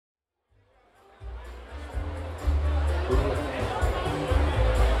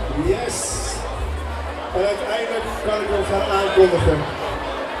Yes! En uiteindelijk kan ik hem gaan aankondigen.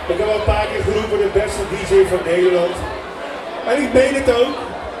 Ik heb al een paar keer geroepen de beste DJ van Nederland. En ik meen het ook.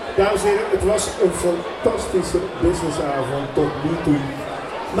 Dames en heren, het was een fantastische businessavond tot nu toe.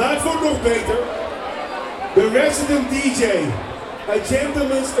 Maar het wordt nog beter. The resident DJ. A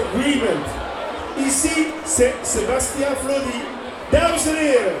gentleman's agreement. Ici, c'est SEBASTIANFLORIS. Dames en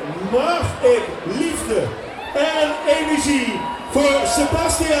heren, mag ik liefde en energie voor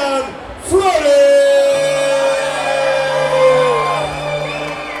SEBASTIANFLORIS!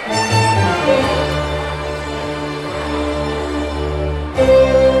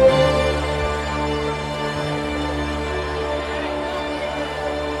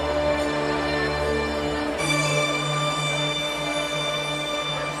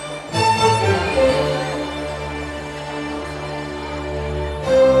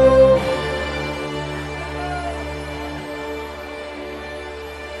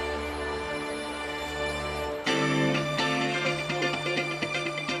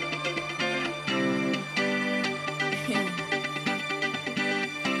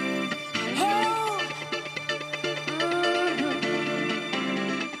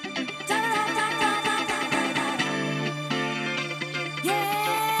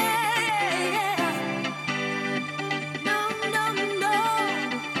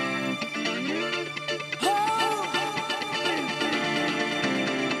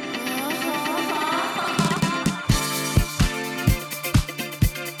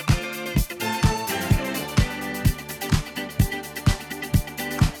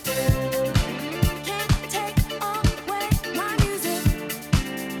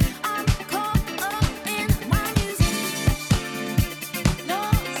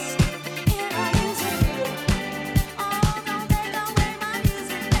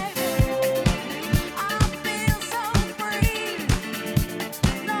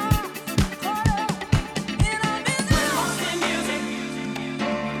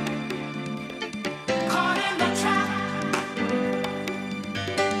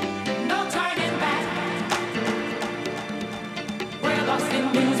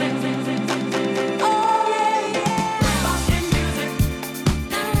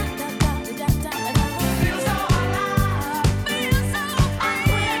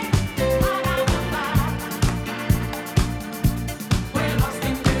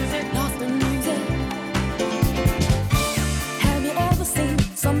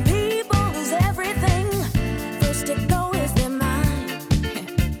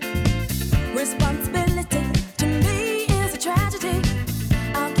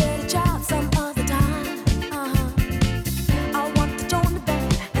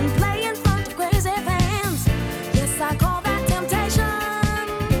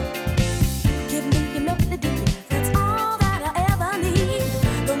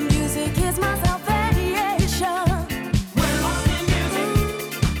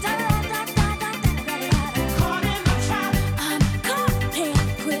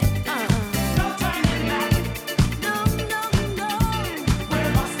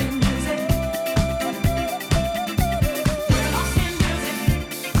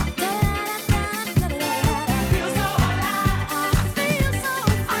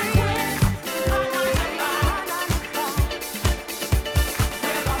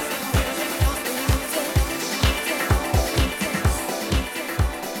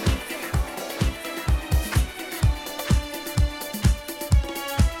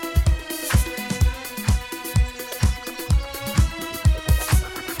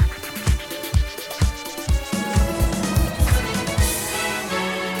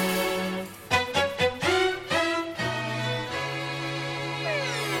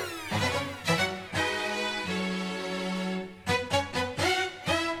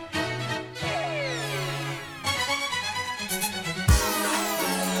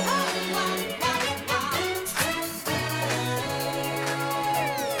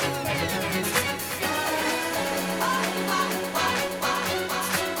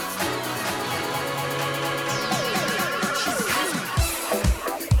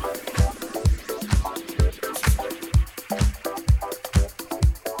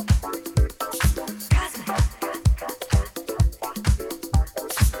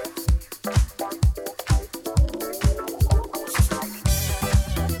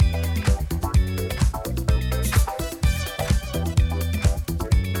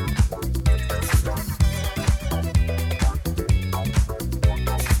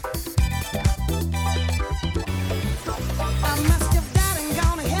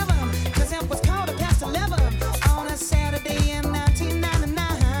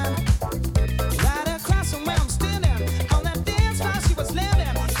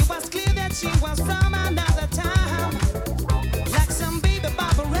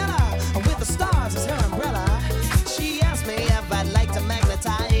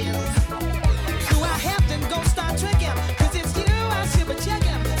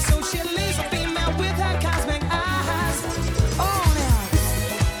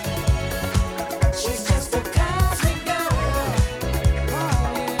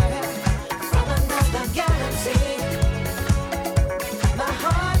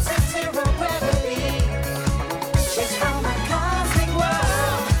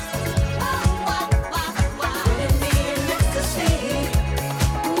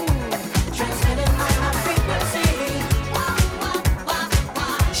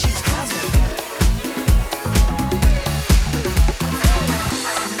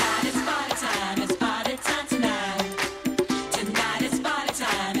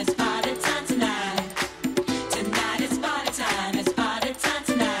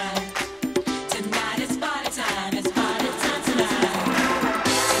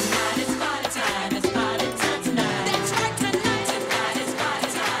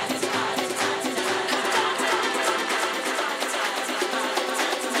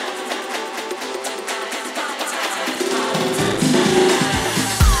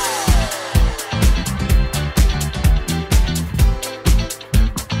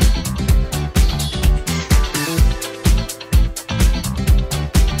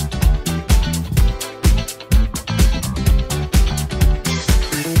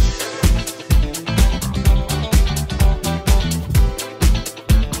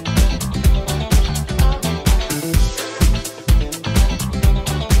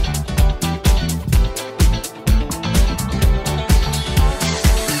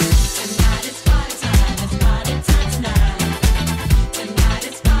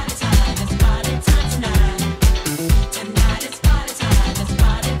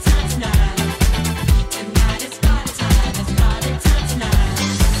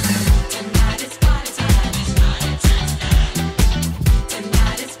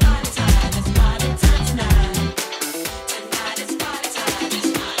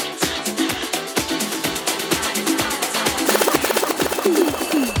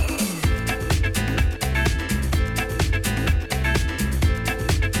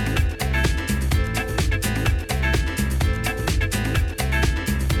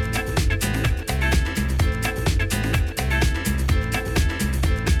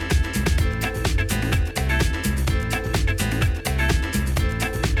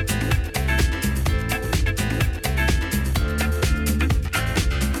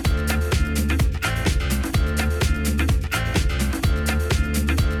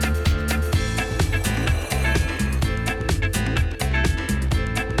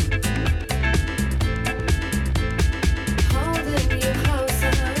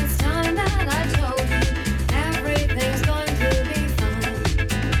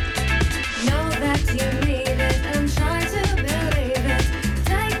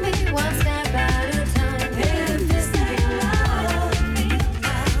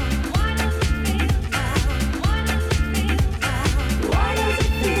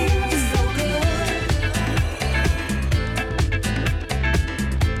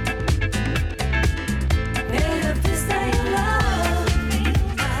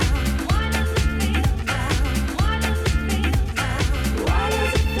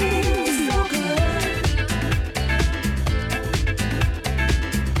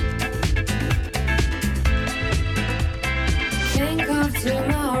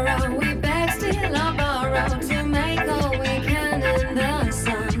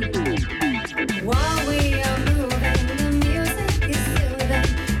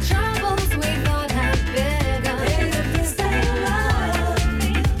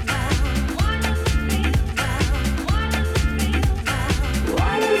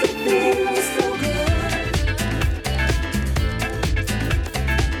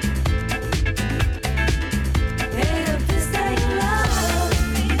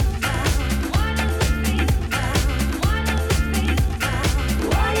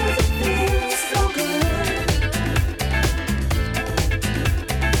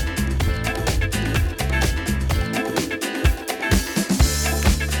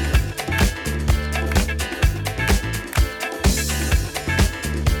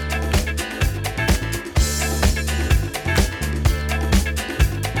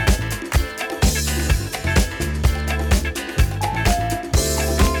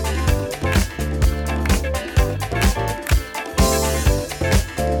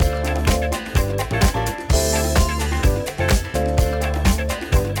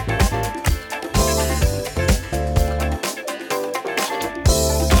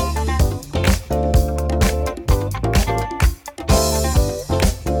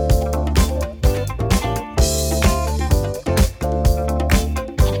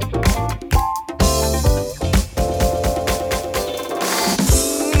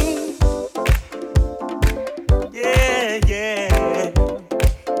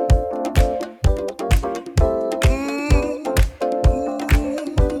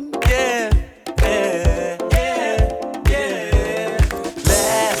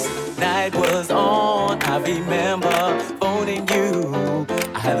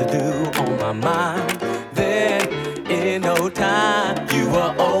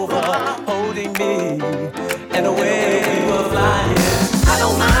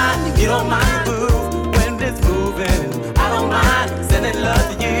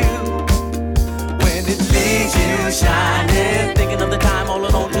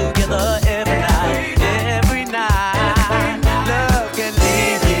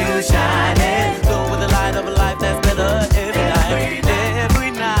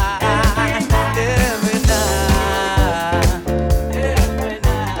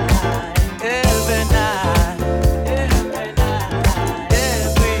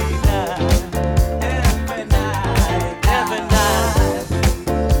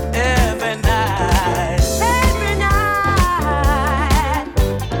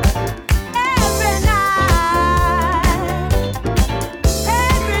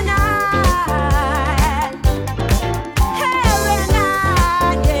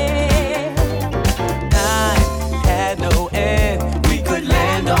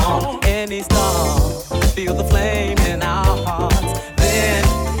 many stars, feel the flame in our hearts. Then,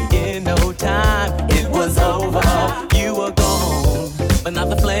 in no time, it was over. You were gone, but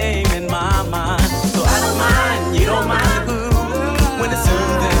not the flame in my mind. So I don't mind, you don't mind the groove. When it's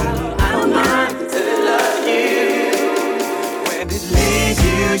soothing, I don't mind to love you. When it leaves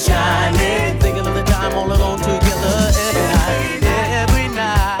you shining, thinking of the time all alone together every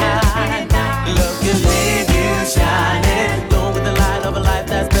night. Love can leave you shining, glowing with the light of a life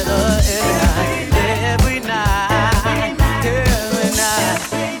that's better every night, every night,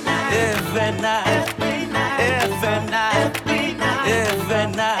 every night, every night, every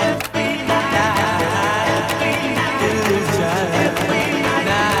night.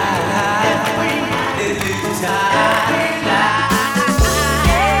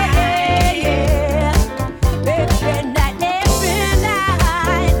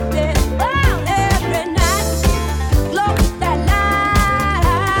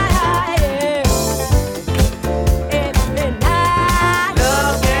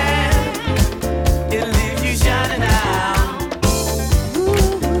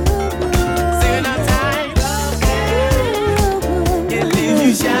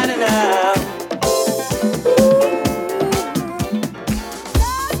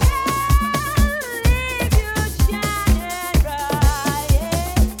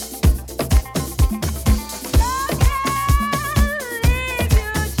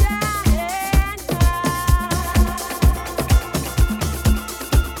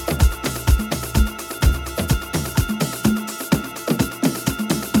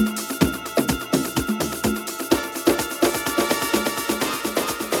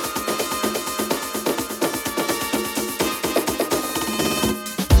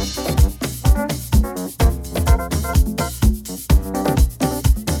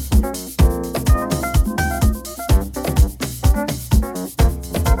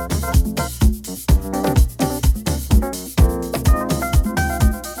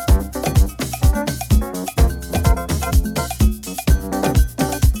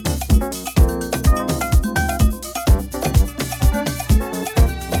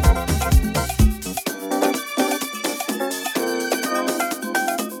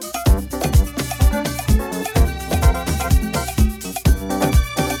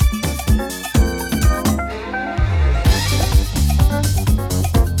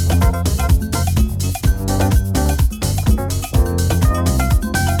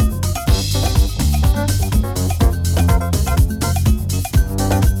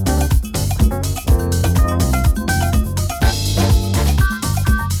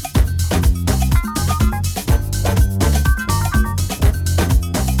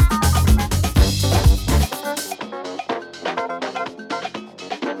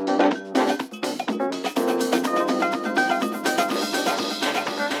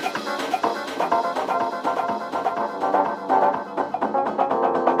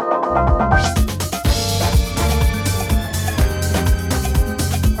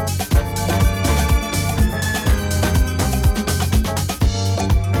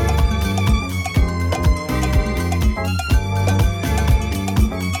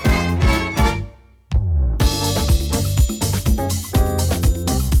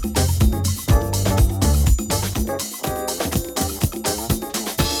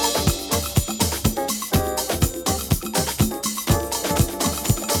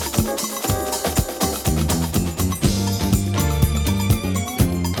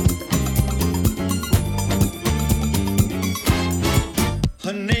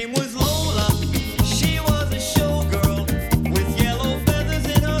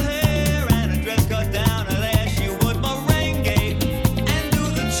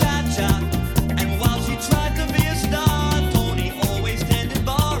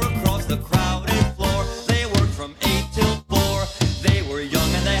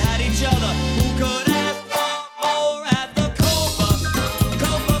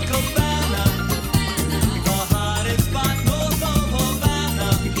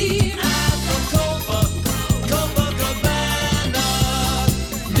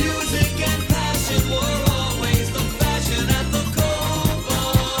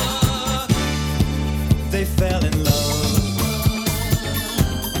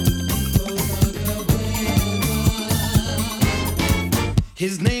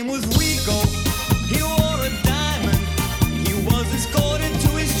 His name was Rico, he wore a diamond. He was escorted to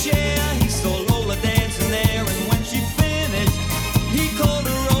his chair. He saw Lola dancing there, and when she finished, he called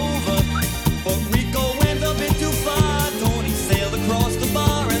her over. But Rico went a bit too far. Tony sailed across the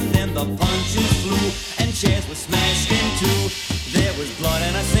bar, and then the punches flew, and chairs were smashed in two. There was blood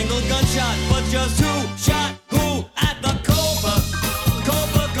and a single gunshot, but just who shot who at the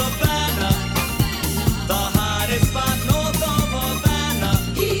Copacabana?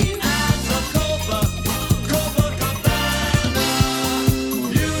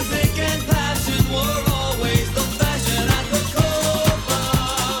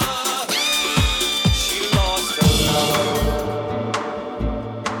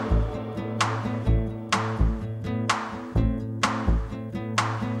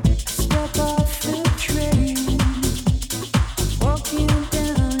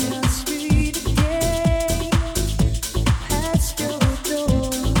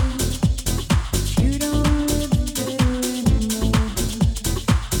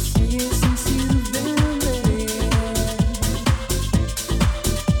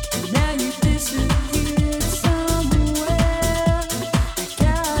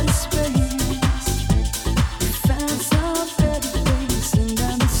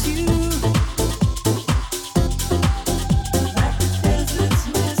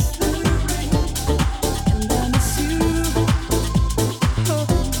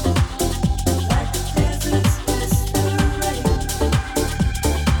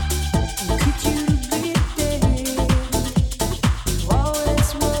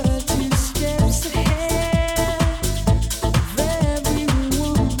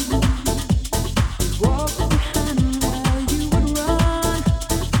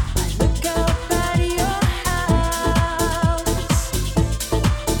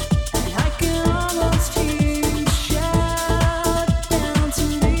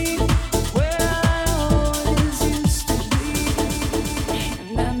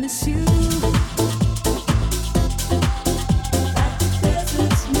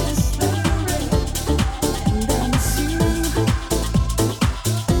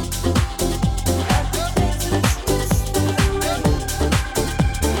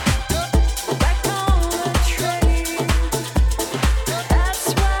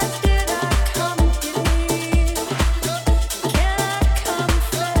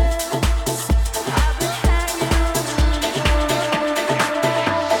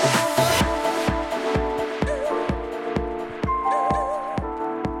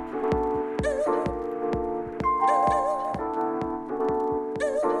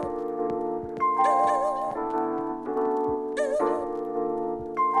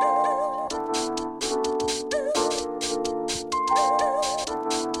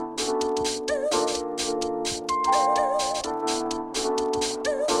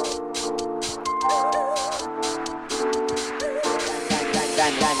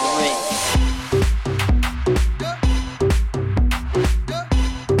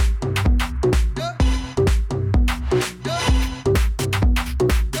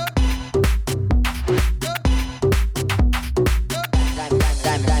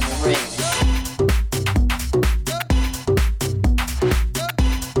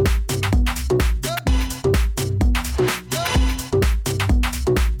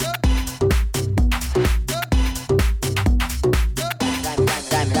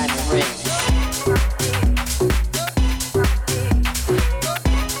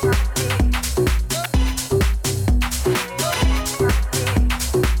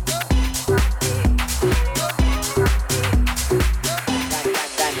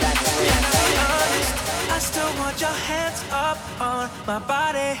 my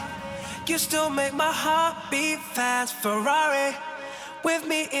body. You still make my heart beat fast. Ferrari, with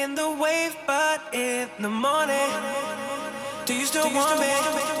me in the wave, but in the morning. Do you still want me?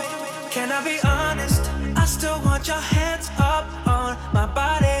 Can I be honest? I still want your hands up on my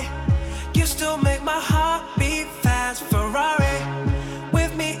body. You still make my heart beat fast. Ferrari,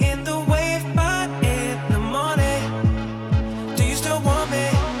 with me in the wave, but in the morning. Do you still want me?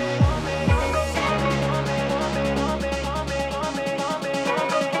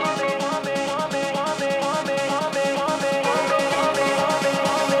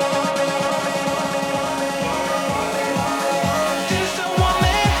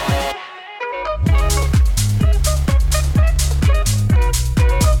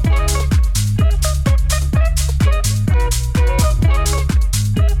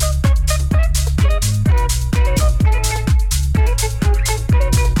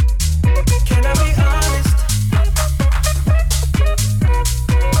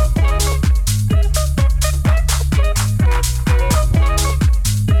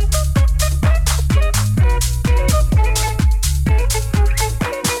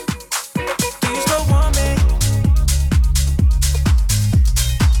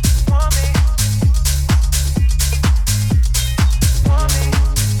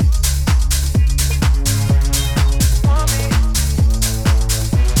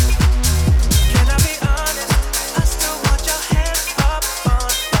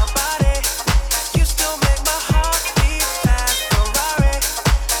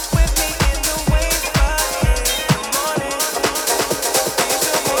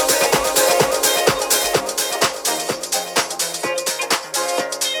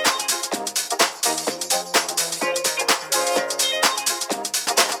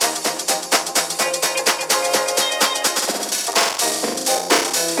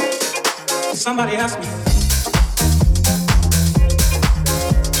 Somebody asked me.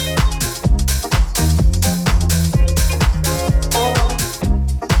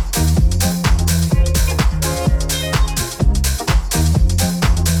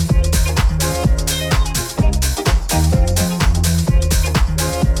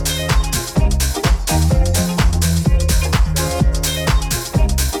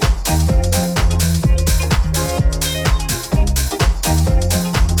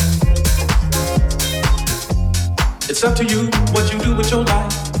 It's up to you what you do with your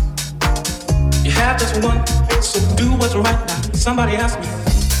life. You have just one, so do what's right now. Somebody asked me.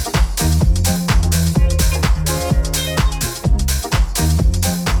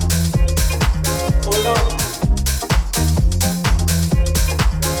 Oh Lord.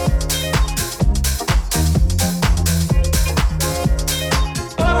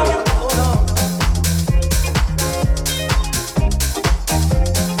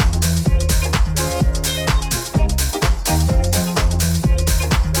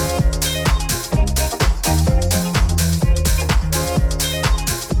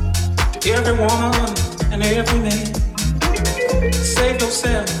 Every woman and every man, save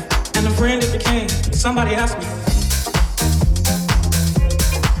yourself and a friend if you can. Somebody asked me.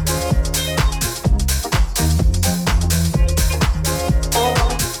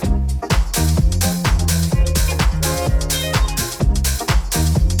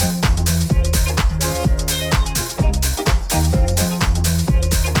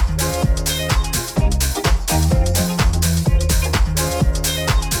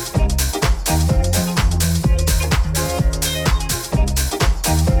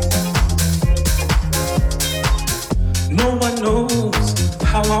 No one knows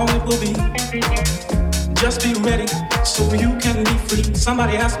how long it will be. Just be ready so you can be free.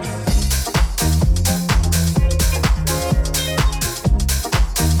 Somebody asked me.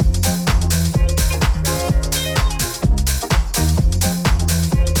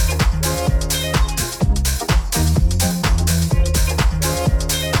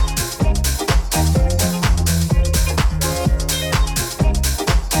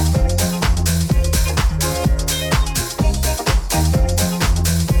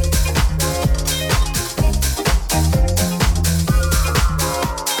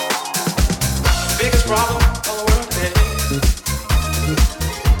 Problem all the world today.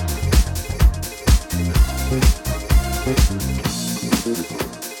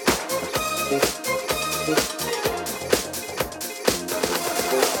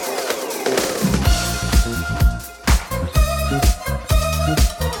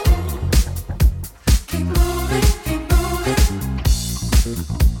 Keep moving, keep moving.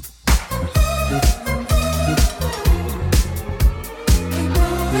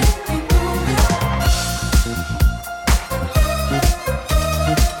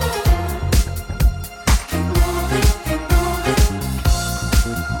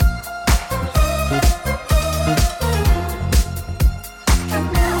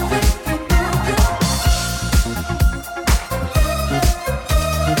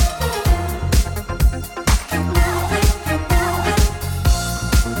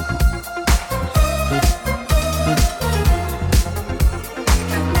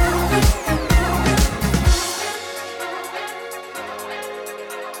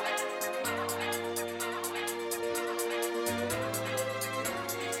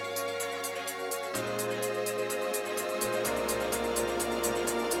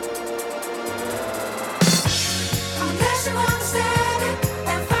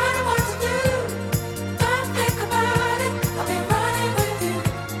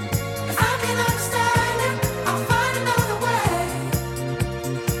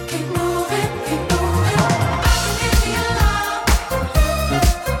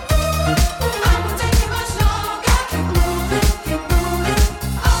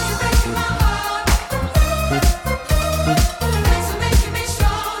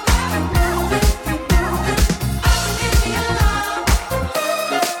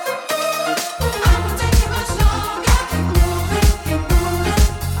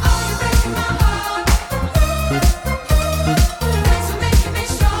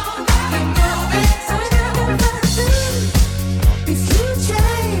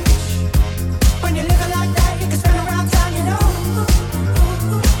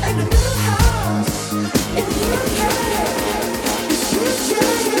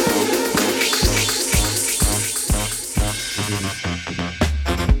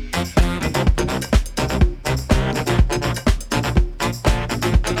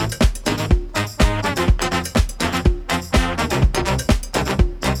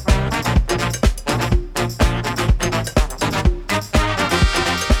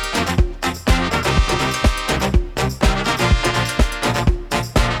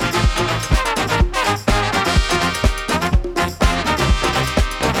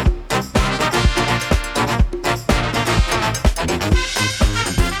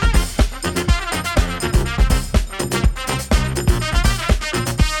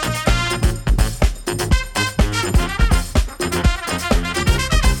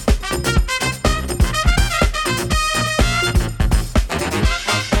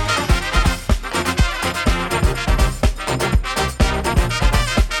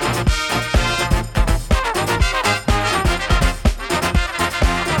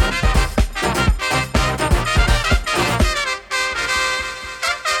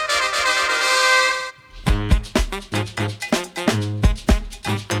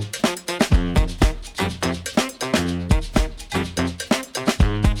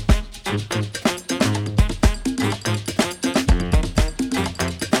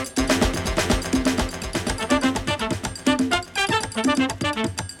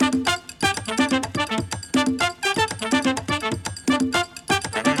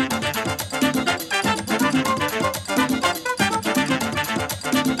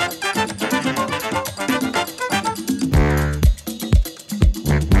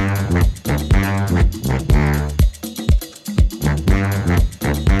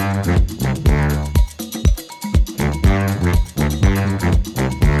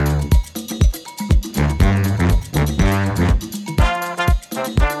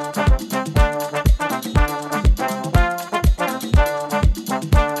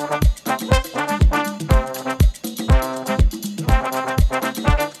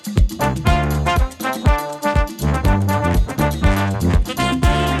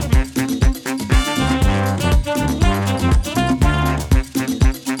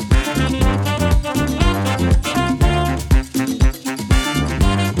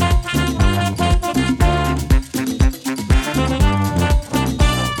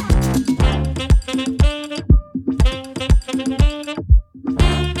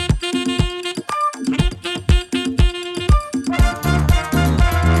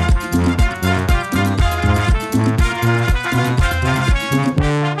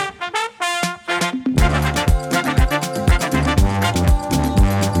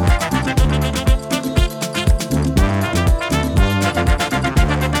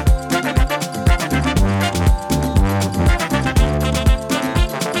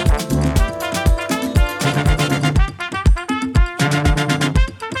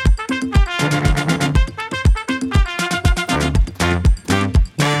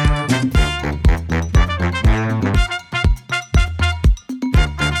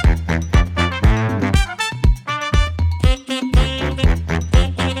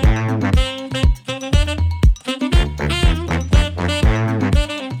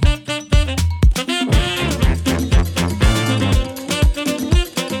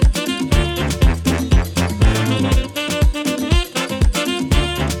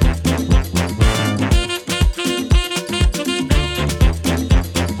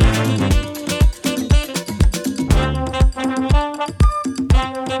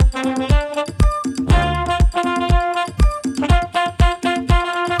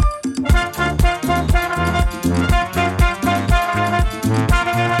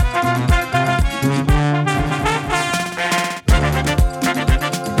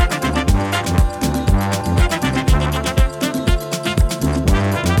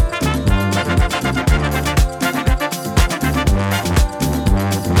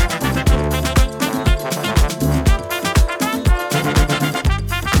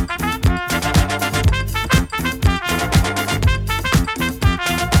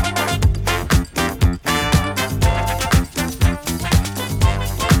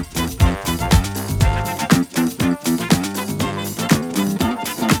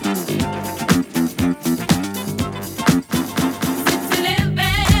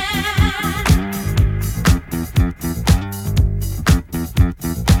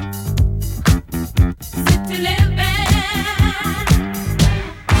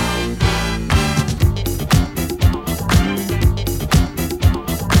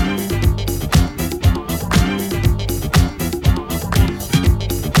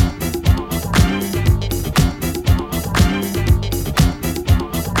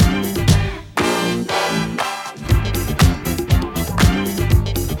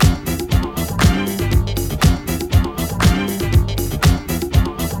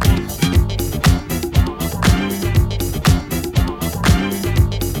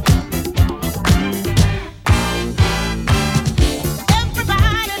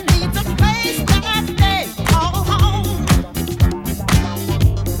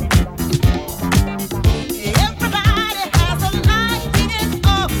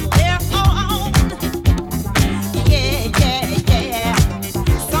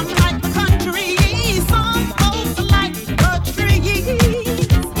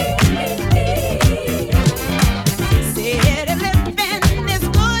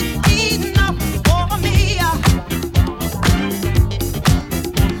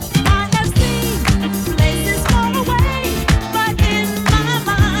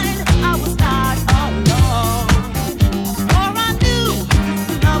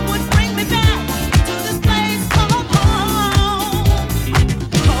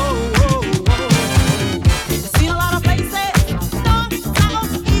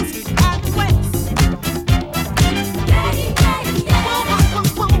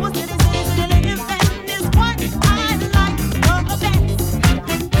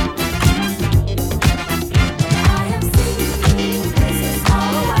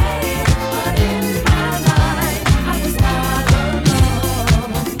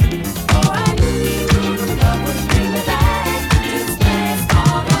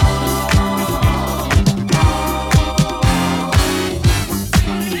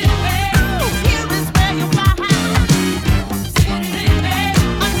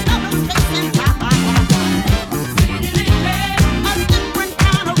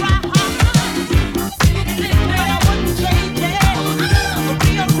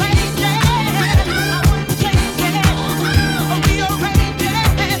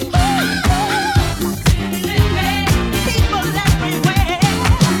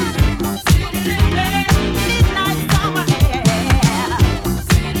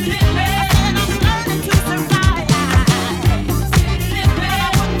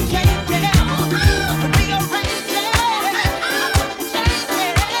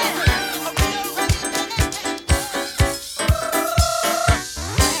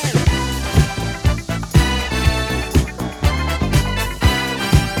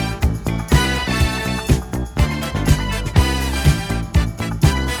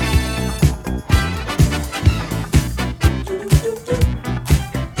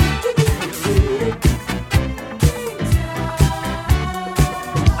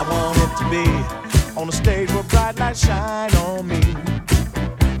 to be on a stage where bright lights shine on me.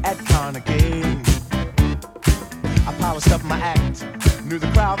 At Carnegie, I polished up my act, knew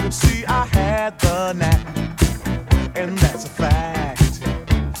the crowd could see I had the knack, and that's a fact.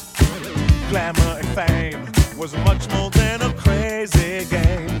 Glamour and fame was much more than a crazy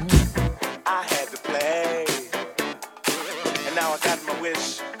game I had to play, and now I got my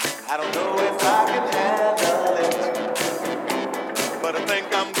wish. I don't know if I can handle it, but I think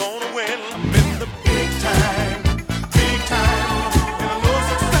I'm gonna win. I'm in the big time, and I know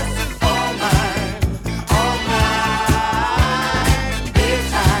success is all mine, all mine.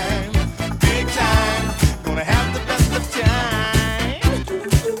 Big time, gonna have the best of time.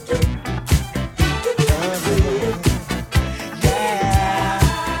 Yeah.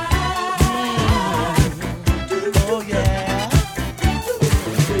 Oh yeah.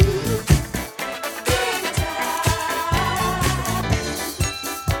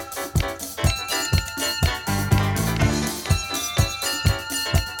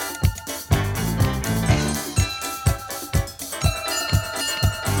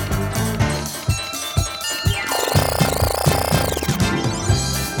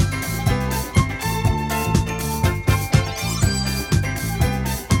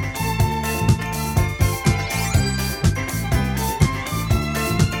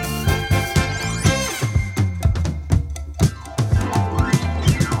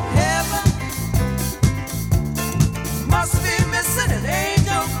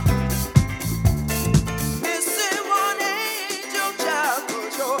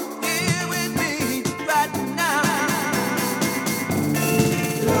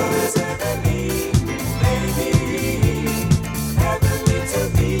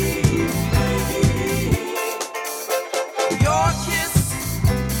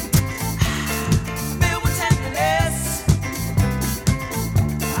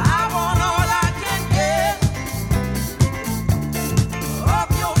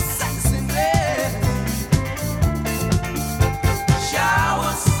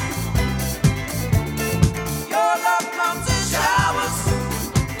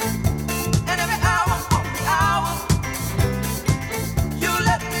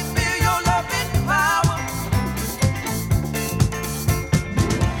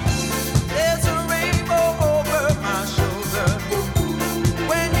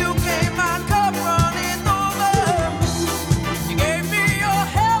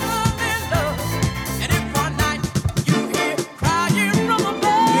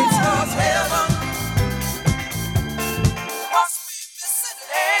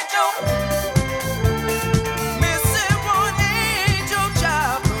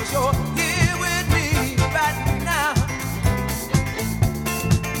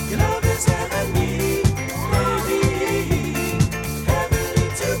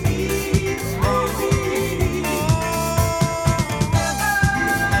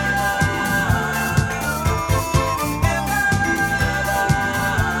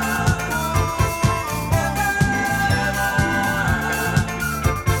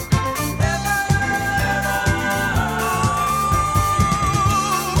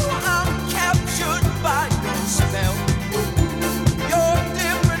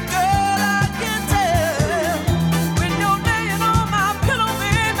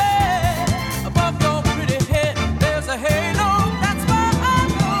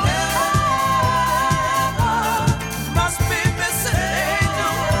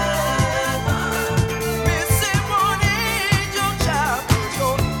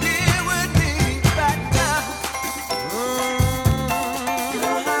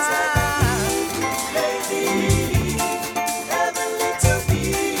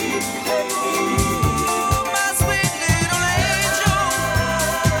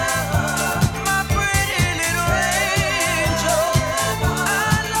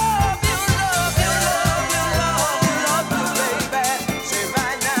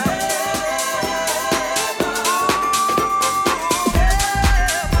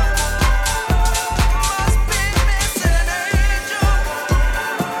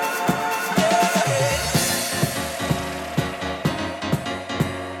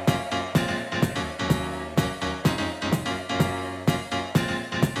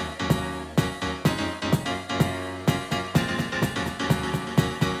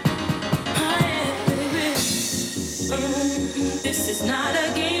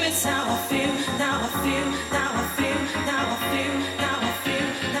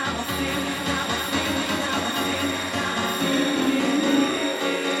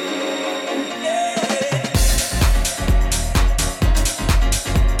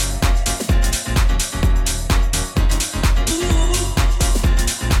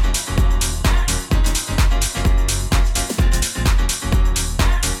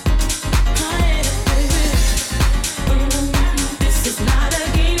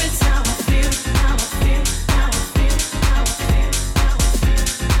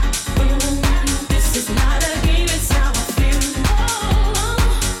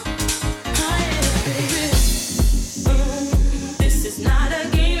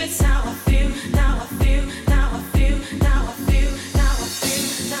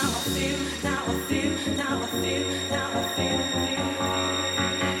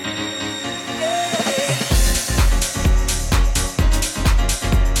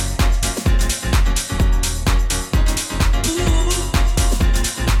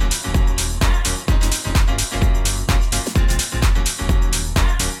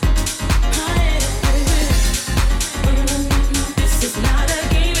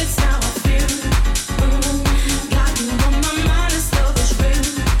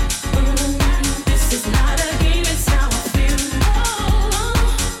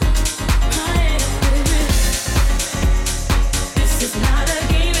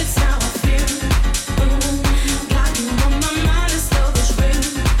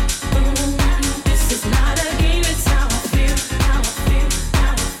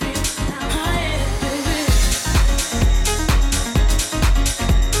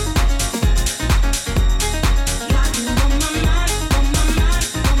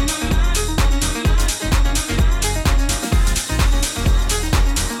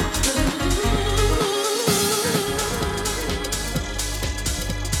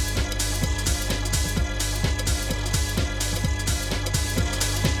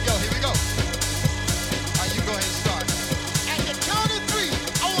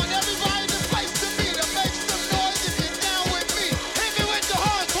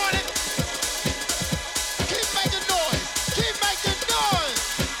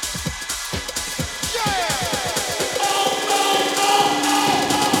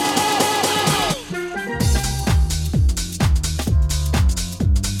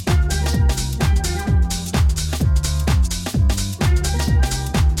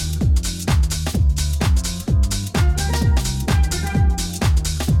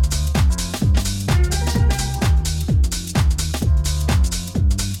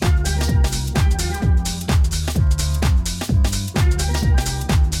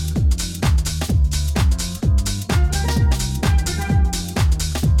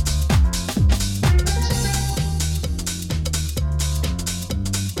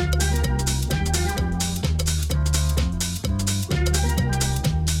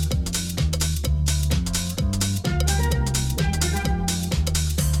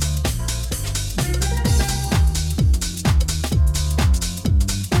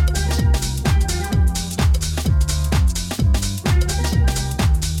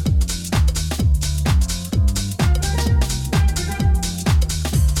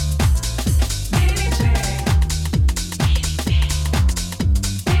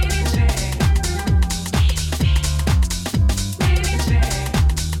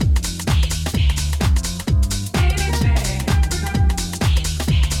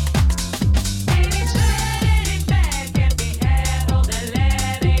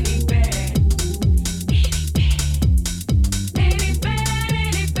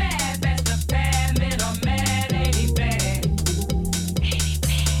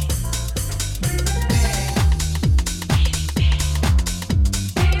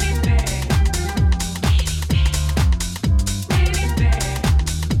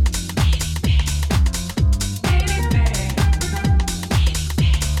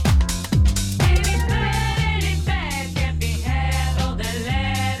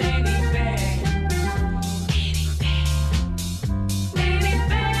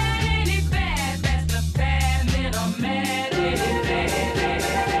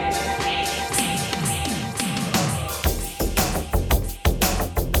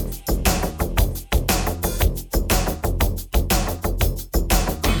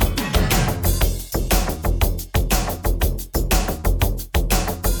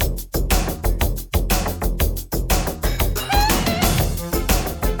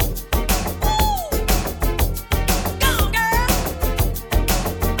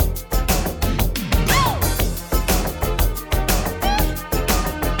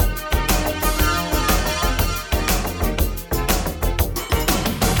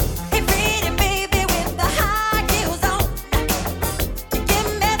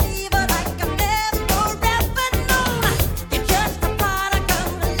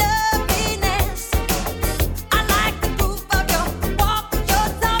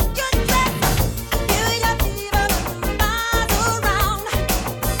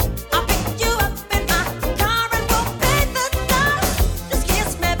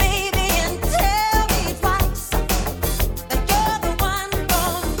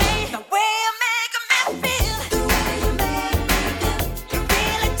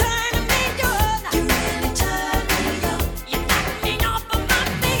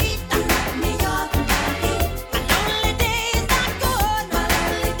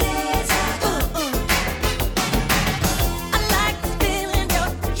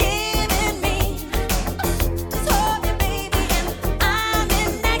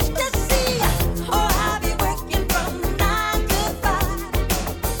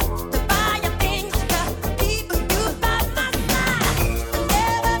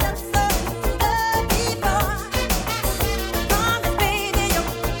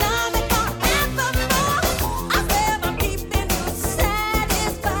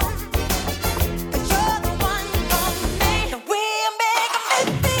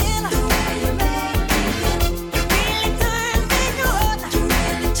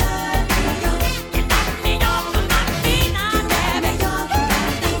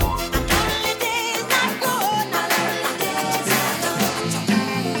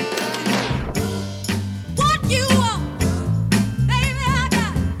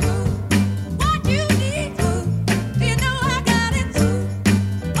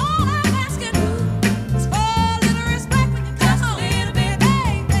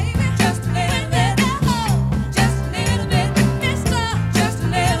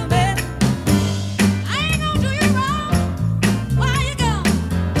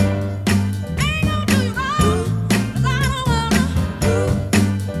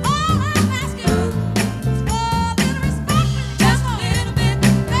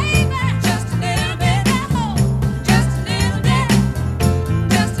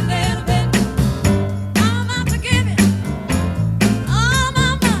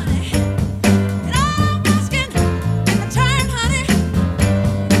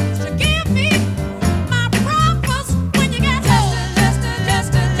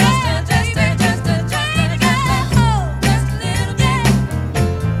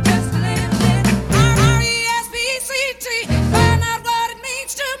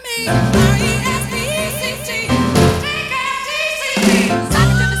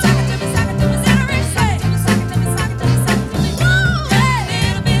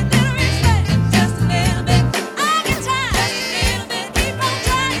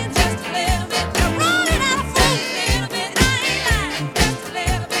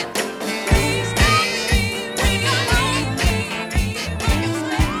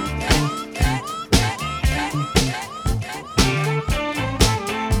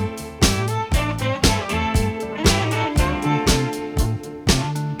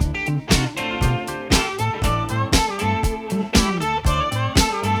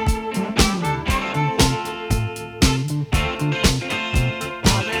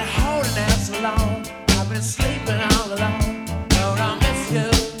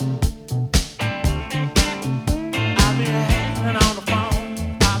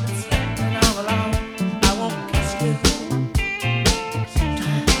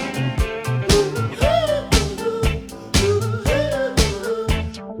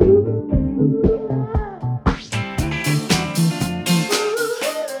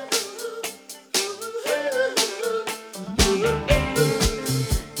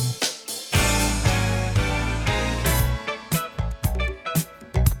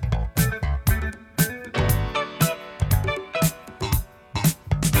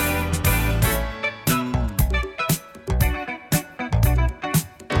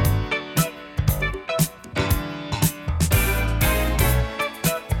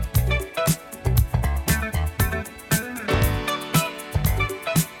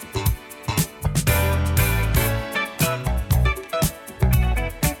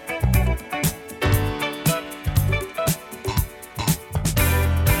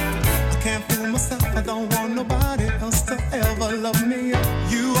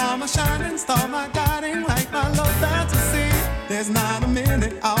 are my shining star, my guiding light, my love fantasy. There's not a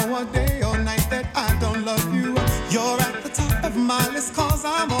minute, hour, day or night that I don't love you. You're at the top of my list, cause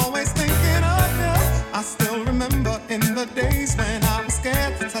I'm always thinking of you. I still remember in the days when I was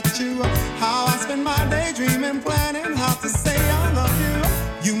scared to touch you, how I spent my day dreaming, planning how to say I love you.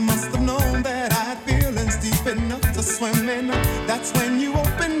 You must have known that I had feelings deep enough to swim in. That's when you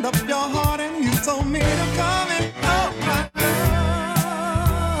opened up your heart and you told me to come in. Oh my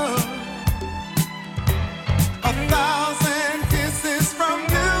love, 1,000 kisses from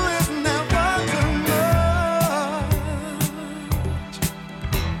you is never too much.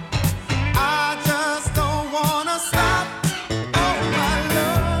 I just don't wanna stop. Oh my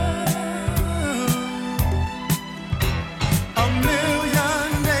love, a million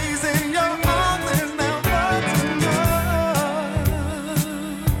days in your arms is never too much.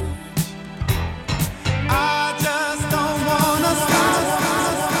 I just don't wanna stop.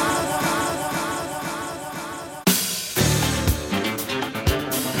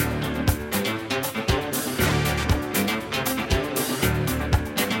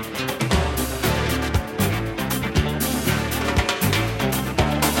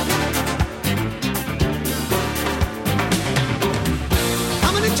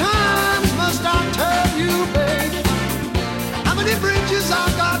 How many times must I tell you, baby? How many bridges I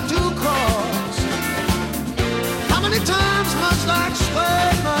got to cross? How many times must I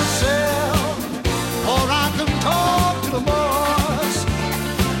explain myself? Or I can talk to the boys.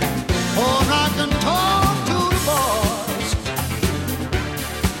 Or I can talk to the boys.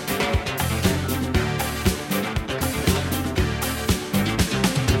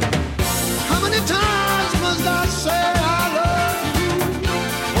 How many times must I say I love you?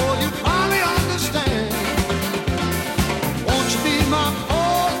 Oh, you finally understand. Won't you be my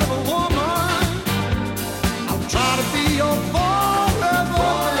forever woman? I'll try to be your forever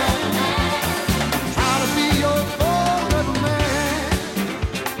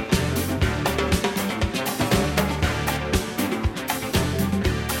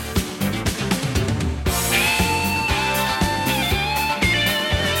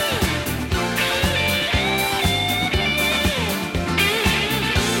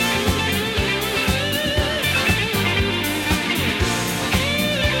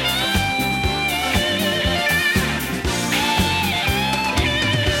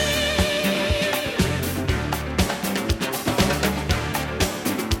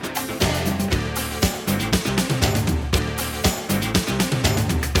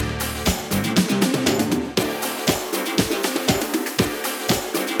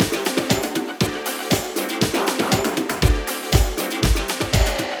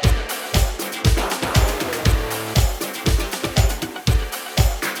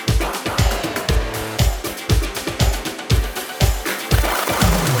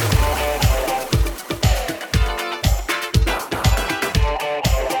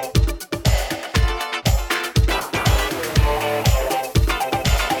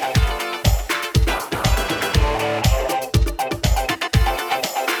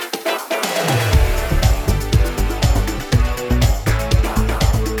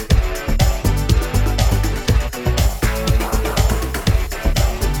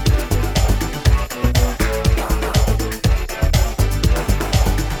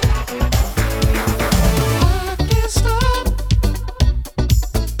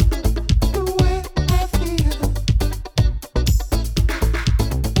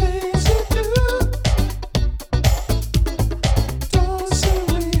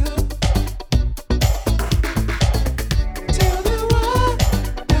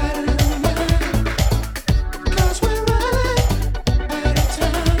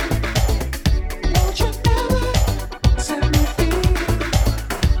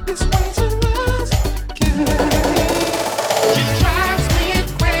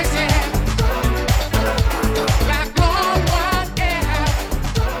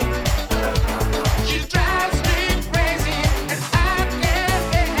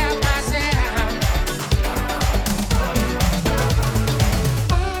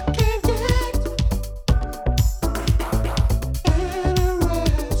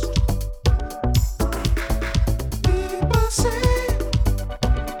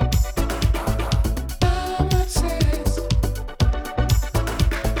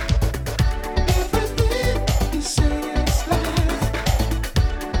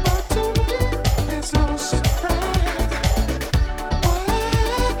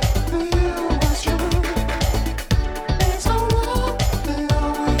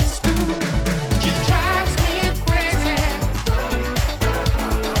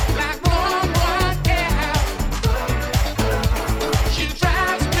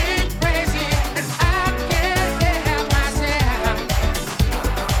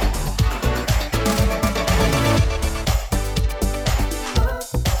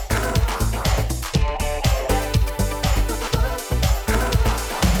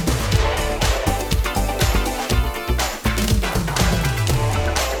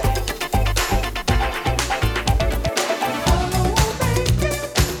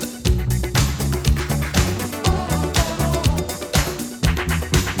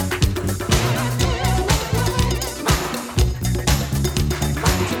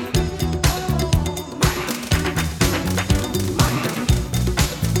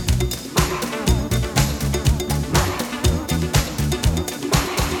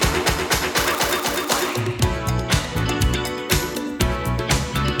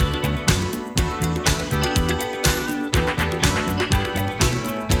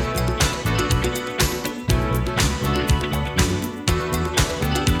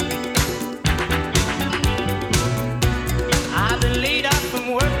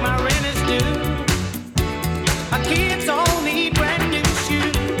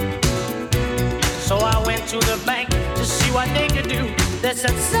They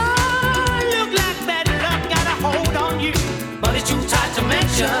said, son, look like bad luck got a hold on you, but it's too tight to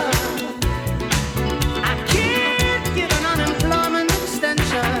mention. I can't get an unemployment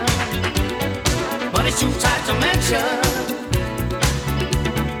extension, but it's too tight to mention.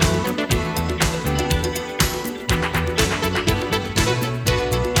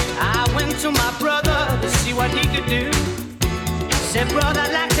 I went to my brother to see what he could do. Said, brother,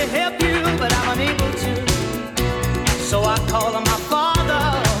 I'd like to help you, but I'm unable to. So I called on my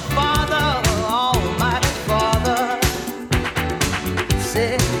father, Father, Almighty Father.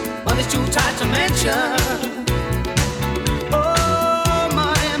 Said, money's too tight to mention. Oh,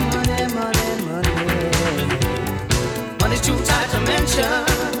 money, money, money, money. Money's too tight to mention.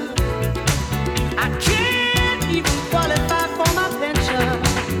 I can't even qualify for my pension.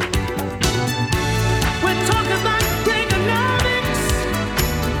 We're talking about Reaganomics.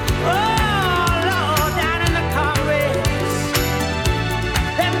 Oh, Lord, down in the Congress.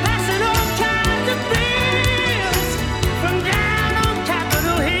 They're passing all kinds of bills from down on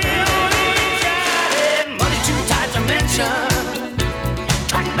Capitol Hill. Yeah, money's too tight to mention.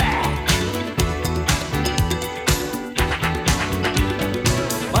 Cut back.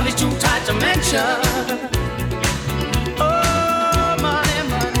 Money's too tight to mention. Oh, money,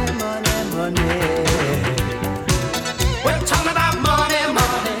 money, money, money. We're talking about money,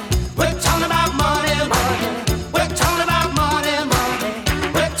 money. We're talking about money, money. We're talking about money, money.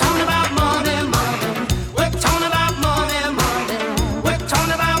 We're talking about money, money. We're talking about money, money. We're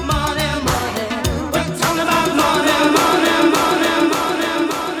talking about money, money. We're talking about money, money, money,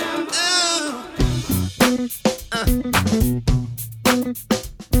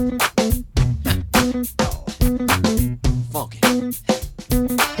 Funky.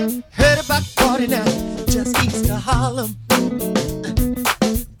 Heard about the party now, just east of Harlem.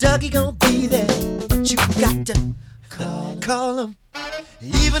 Dougie gon' be there, but you got to call him.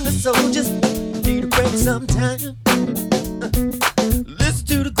 Even the soldiers need a break sometime. Listen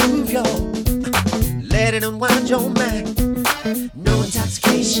to the groove, y'all. Let it unwind your mind. No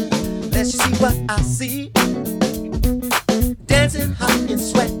intoxication, let's see what I see. Dancing hot and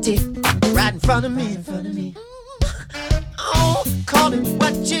sweaty, right in front of me. Oh, call it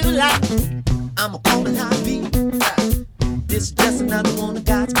what you like. I'ma call it high beat. This is just another one of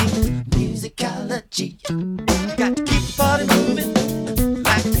God's gifts. Musicology. Got to keep the party moving,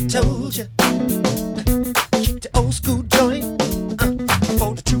 like I told you. Keep the old school joint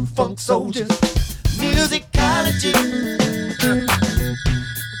for the true funk soldiers. Musicology.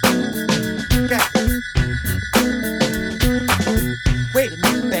 Wait a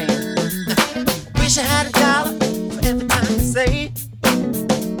minute, band. Wish I had $1 for every time you say.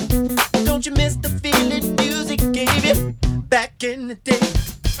 Don't you miss the feeling music gave you back in the day?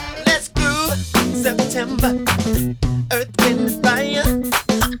 Let's groove. September, Earth, Wind, and Fire.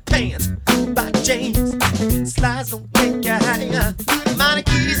 Hot Pants by James. Slides don't take you higher. Minor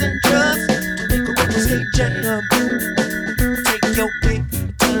keys and drugs to make a roller skate jam. Take your pick,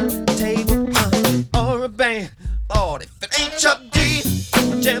 turntable, or a band. Lord, if it ain't Chuck D,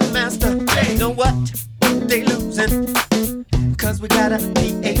 Jam Master, you know what? They losing. Cause we got a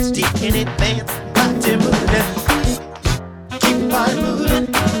PhD in advanced body movement. Keep the body moving,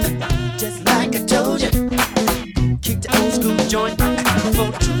 just like I told you. Keep the old school joint for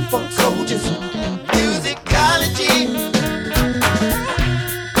the true funk soldiers. Musicology.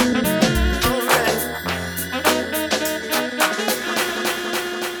 Alright.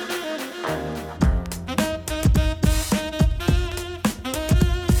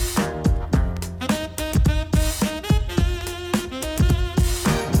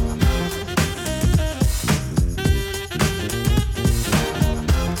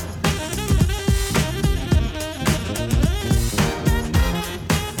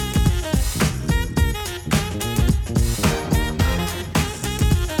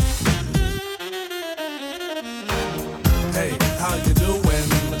 Hey, how you doing?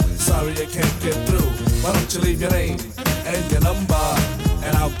 Sorry I can't get through. Why don't you leave your name and your number,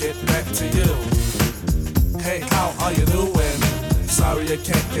 and I'll get back to you. Hey, how are you doing? Sorry I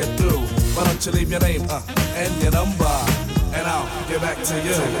can't get through. Why don't you leave your name and your number, and I'll get back to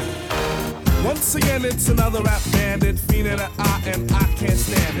you. Once again, it's another rap bandit, fiending an eye, and I can't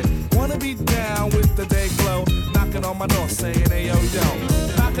stand it. Wanna be down with the day glow, knocking on my door saying, hey yo yo.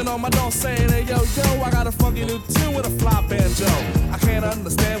 Knocking on my door saying, hey yo yo, I got a funky new tune with a fly banjo. I can't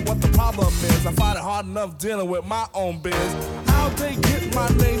understand what the problem is. I find it hard enough dealing with my own biz. How'd they get my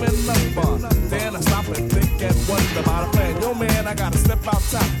name and number? Then I stop and think and wonder about a plan. Yo man, I gotta step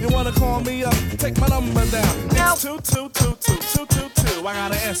outside. You wanna call me up? Take my number down. It's 2222222. I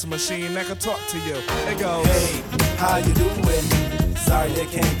got an answer machine that can talk to you. It goes, hey, how you doing? sorry you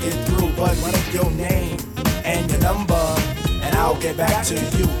can't get through, but leave your name and your number, and I'll get back to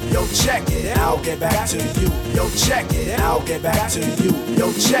you. Yo, check it, and I'll get back to you. Yo, check it, and I'll get back to you.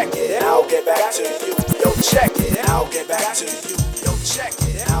 Yo, check it, and I'll get back to you. Yo, check it, and I'll get back to you. Yo, check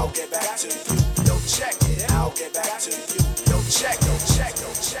it, and I'll get back to you. Yo, check it, and I'll get back to you. Yo, check, yo, check, yo,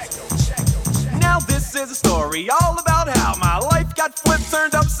 check, yo, check, yo, check. Now this is a story all about how my life got flipped,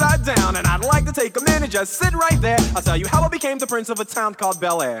 turned upside down, and I'd like to take a minute, just sit right there. I'll tell you how I became the prince of a town called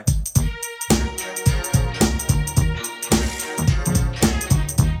Bel Air.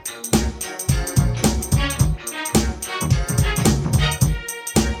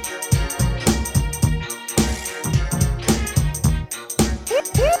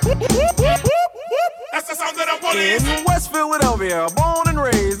 That's the sound of the police. In West Philadelphia, born and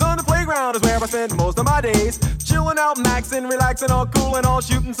raised, on the playground is where I spend most of my days. Chilling out, maxing, relaxing, all cool and all,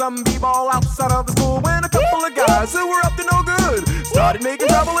 shooting some b-ball outside of the school. When a couple of guys who were up to no good started making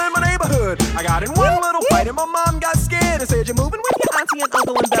trouble in my neighborhood. I got in one little fight and my mom got scared and said, "You're moving with your auntie and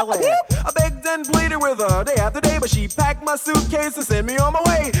uncle in Bel Air." I begged and pleaded with her day after day, but she packed my suitcase and sent me on my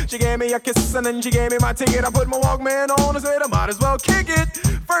way. She gave me a kiss and then she gave me my ticket. I put my Walkman on and said I might as well kick it.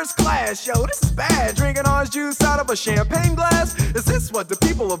 First class, yo, this is bad. Drinking orange juice out of a champagne glass. Is this what the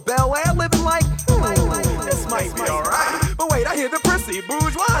people of Bel Air living like? This might be alright. But wait, I hear the prissy,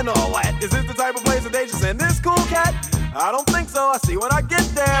 bourgeois and all that. Is this the type of place that they just send this cool cat? I don't think so. I see when I get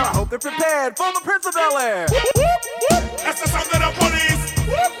there. I hope they're prepared for the Prince of Bel Air. That's the sound of the police.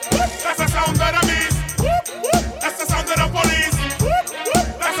 That's the sound of the beast. That's the sound of the police.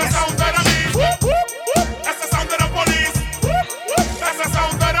 That's the sound of the beast. That's the sound of the police. That's the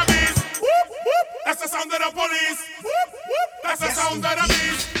sound of the beast. That's the sound of the police. That's the sound of the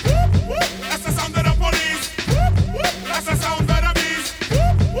beast. That's the sound of the police. That's the sound of the beast.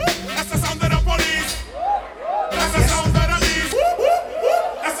 That's the sound of the police. That's the sound of the beast.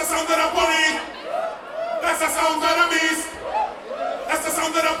 That's the sound of the police. That's the sound of the beast. That's the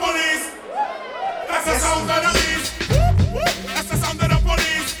sound of the police. That's the sound of the beast. That's the sound of the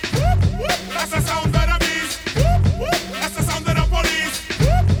police. That's the sound of the beast. That's the sound of the police.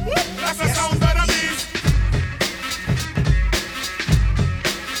 That's the sound of the beast.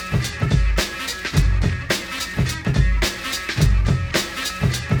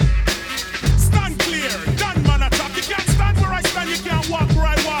 Stand clear, done man attack. You can't stand where I stand, you can't walk where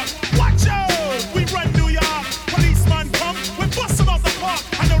I walk. Watch out, we run New York. Policeman come, we bust them out the park.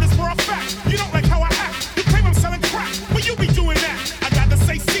 I know this for a fact, you don't like how I act. You claim I'm selling crack, but you be doing that. I gotta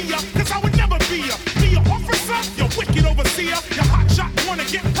say see ya, cause I would never be ya. Be a officer, you wicked overseer. You hot shot, wanna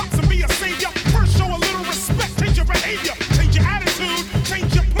get props and be a savior. First show a little respect, change your behavior. Change your attitude,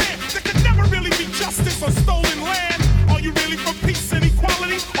 change your plan. There could never really be justice on stolen land. Are you really for peace and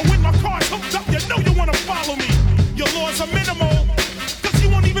equality? Or when my car's hooked up, you know you wanna follow me. Your laws are minimal, cause you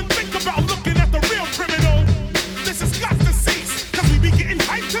won't even think about looking at the real criminal. This has got to cease, cause we be getting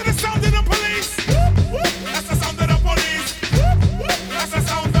hyped to the sound of the police. That's the sound of the police. That's the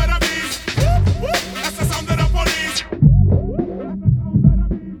sound of the beast. That's the sound of the police.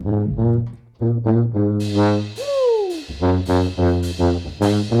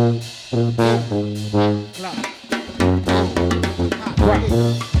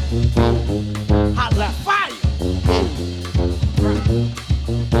 Hot like fire.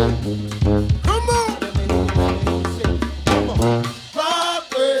 Come on. Come on. Rock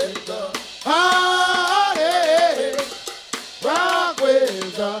with the party. Rock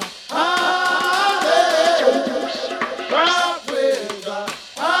with the party. Rock with the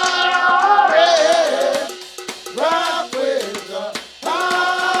party. Rock with the party.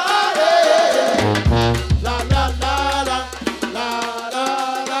 La la la la la la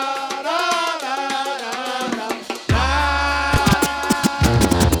la la la la la la la la la.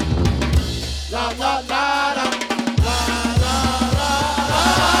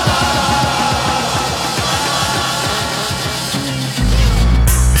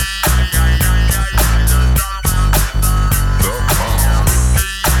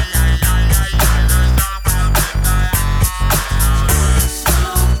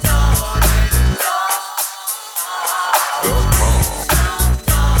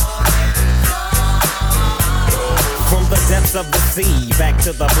 From the depths of the sea, back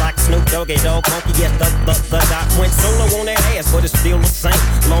to the block, Snoop Doggy Dogg, Funky, yes, the doc went solo on that ass, but it's still the same.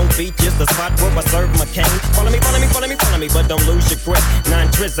 Long Beach is the spot where I serve my cane. Follow me, but don't lose your grip. 9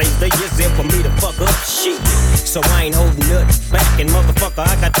 trizzies, the years in for me to fuck up shit. So I ain't holding nothing back, and motherfucker,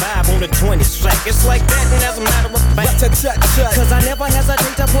 I got 5 on the 20 slack. It's like that, and as a matter of fact, cause I never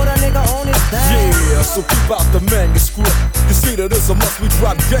hesitate to put a nigga on his back. Yeah, so keep out the manuscript. You see that it's a must we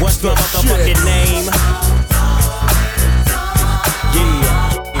drop gangsta What's my motherfucking shit. name?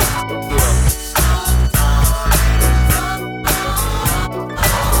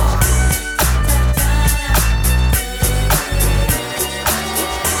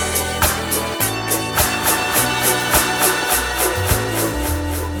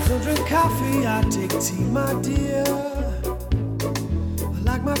 Coffee, I take tea, my dear. I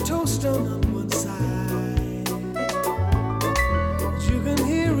like my toast done on one side. You can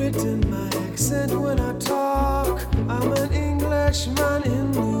hear it in my accent when I talk. I'm an Englishman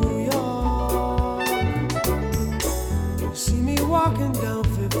in New York. You see me walking down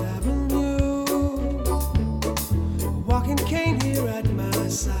Fifth Avenue, a walking cane here at my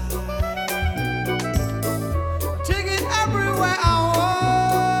side. Take it everywhere I walk.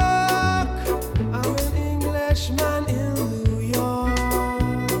 Man in New York.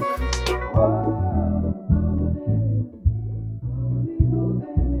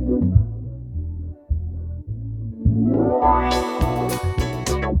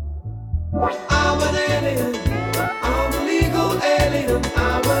 I'm an alien, I'm a legal alien,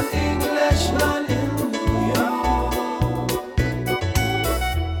 I'm an Englishman in New York.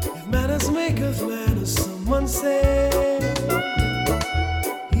 If manners make of manners, someone say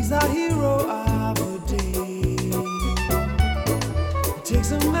he's our hero of the day. It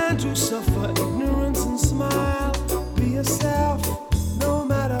takes a man to suffer ignorance and smile. Be yourself, no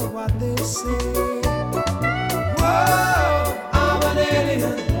matter what they say. Whoa, I'm an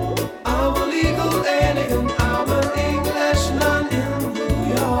alien, I'm a legal alien, I'm an Englishman in New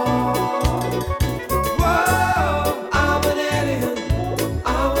York. Whoa, I'm an alien,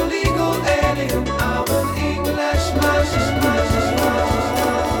 I'm a legal alien, I'm an Englishman.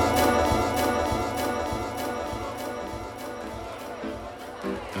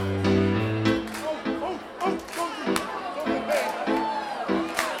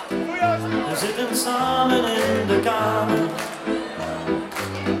 We zitten samen in de kamer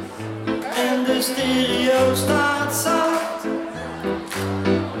en de stereo staat zacht.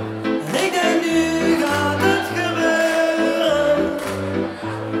 En ik denk nu gaat het gebeuren,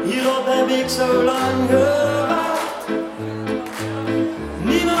 hierop heb ik zo lang gewacht.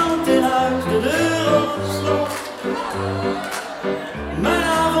 Niemand in huis, de deur op slot. Mijn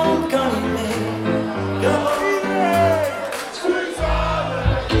avond kan niet meer.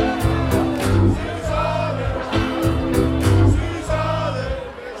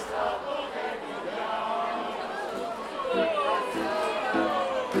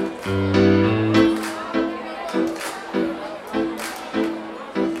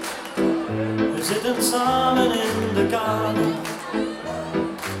 We zitten samen in de kamer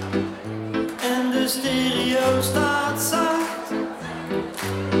en de stereo staat zacht.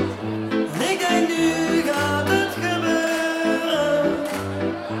 En ik denk nu gaat het gebeuren,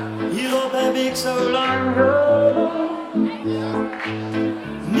 hierop heb ik zo lang gewacht.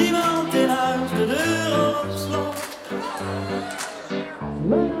 Niemand in huis, de deur op slot.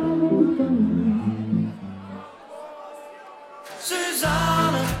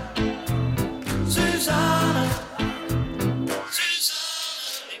 Suzanne, Suzanne,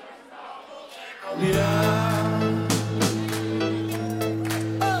 Suzanne, ja.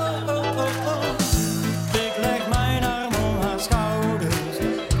 Oh, oh, oh, oh. Ik leg mijn arm om haar schouders,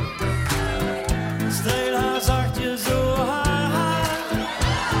 streel haar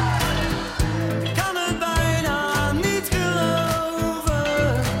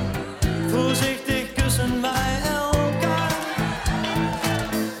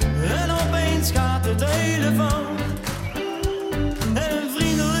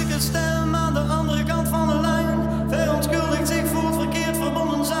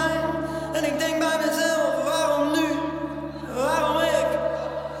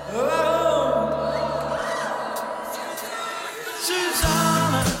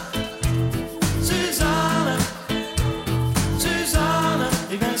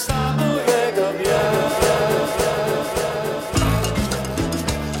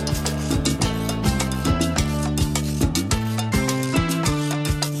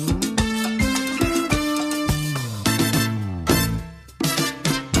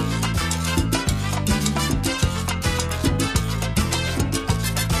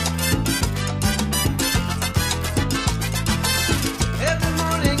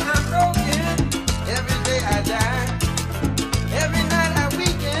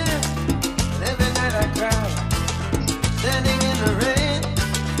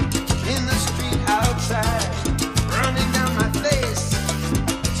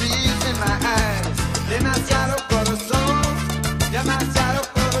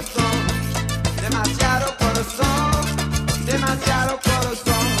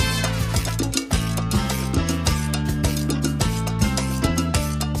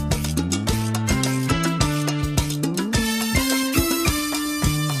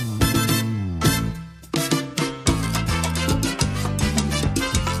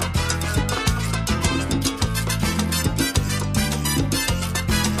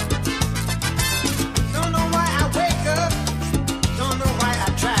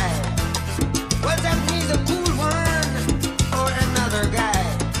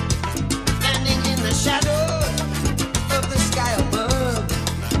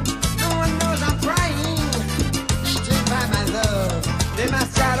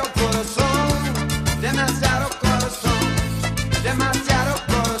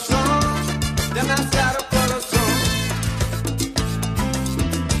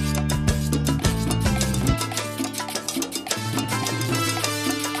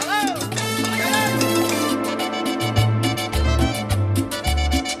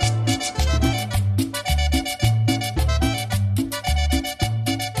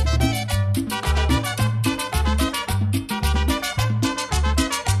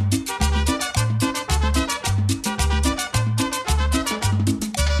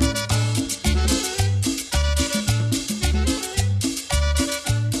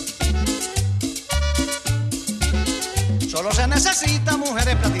Solo se necesita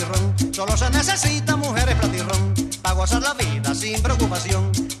mujeres platirrón, solo se necesita mujeres platirrón, pa' gozar la vida sin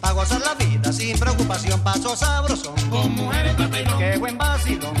preocupación, pa' gozar la vida sin preocupación. Paso sabrosón con mujeres platirrón, qué buen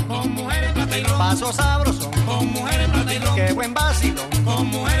vacilón con mujeres platirrón. Paso sabrosón con mujeres platirrón, qué buen vacilón con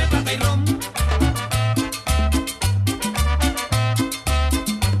mujeres platirrón.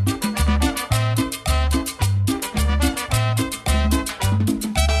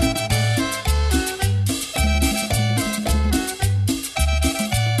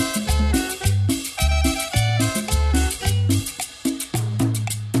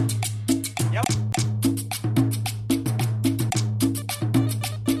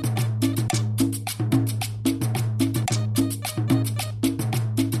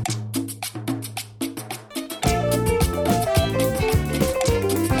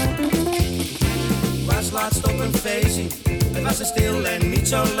 Het was stil en niet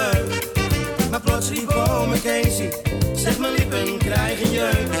zo leuk. Maar plots riep ome Casey, zeg mijn lippen krijgen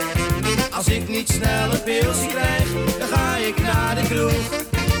jeuk. Als ik niet snel een pilsje krijg, dan ga ik naar de kroeg.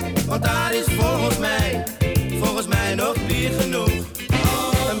 Want daar is volgens mij nog bier genoeg.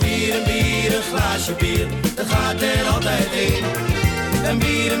 Een bier, een glaasje bier, dat gaat er altijd in. Een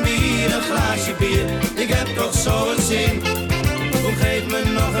bier, een glaasje bier, ik heb toch zo'n zin. Kom geef me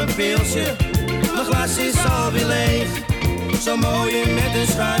nog een pilsje, mijn glas is alweer leeg. Zo'n mooie met een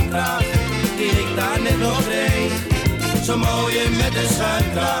schuimkraag, die ik daar net nog kreeg. Zo'n mooie met een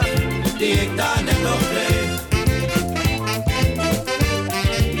schuimkraag, die ik daar net nog kreeg.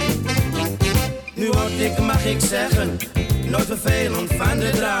 Nu word ik, mag ik zeggen, nooit vervelend van de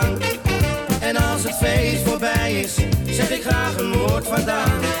drank. En als het feest voorbij is, zeg ik graag een woord van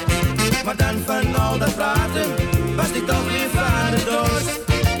dank. Maar dan van al dat praten, was ik toch weer van de dorst.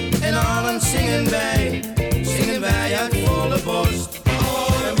 En allen zingen wij uit volle borst.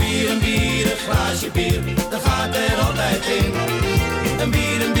 Een bier, een glaasje bier, dat gaat er altijd in. Een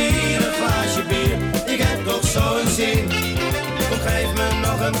bier, een glaasje bier, ik heb toch zo'n zin. Kom geef me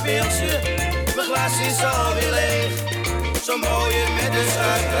nog een pilsje, mijn glas is alweer leeg. Zo'n mooie met een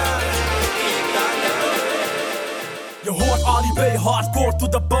schuimkraag, die ik daar net nog kreeg. Je hoort Ali B, hardcore to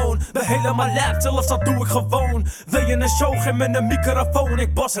the bone. Ben helemaal lijp, zelfs dat doe ik gewoon. Wil je een show, geef me een microfoon.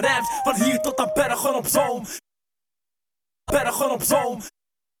 Ik bos raps, van hier tot aan Bergen op Zoom. Bergen op Zoom.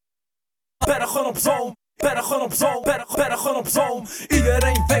 Bergen op Zoom. Bergen op Zoom, bergen op Zoom.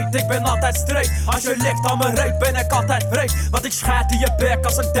 Iedereen weet, ik ben altijd straight. Als je likt aan mijn reet, ben ik altijd vreed. Want ik schijt in je bek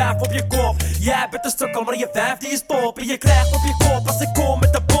als een duif op je kop. Jij bent een stukkel, maar je wijf die is top. En je krijgt op je kop als ik kom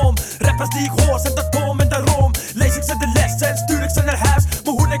met de bom. Rappers die ik hoor, zijn de kom en daarom lees ik ze de les en stuur ik ze naar huis.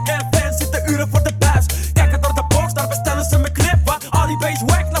 Mijn hooligan fans zitten uren voor de buis. Kijken door de box, daar bestellen ze mijn clip. Wat Ali B is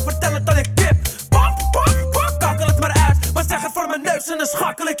wack, nou vertel het dat ik kip. Pak, kakel het maar uit. Maar zeg het voor mijn neus en dan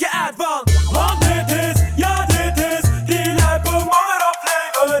schakel ik je uit. Want dit is, ja dit is, die lijpe manger op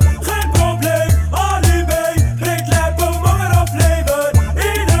leven. Geen probleem, Ali B brengt lijpe manger op leven.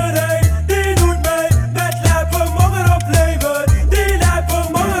 Iedereen die doet mee met lijpe manger op leven. Die lijpe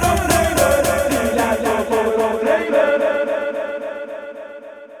manger op leven. Die lijpe manger op leven.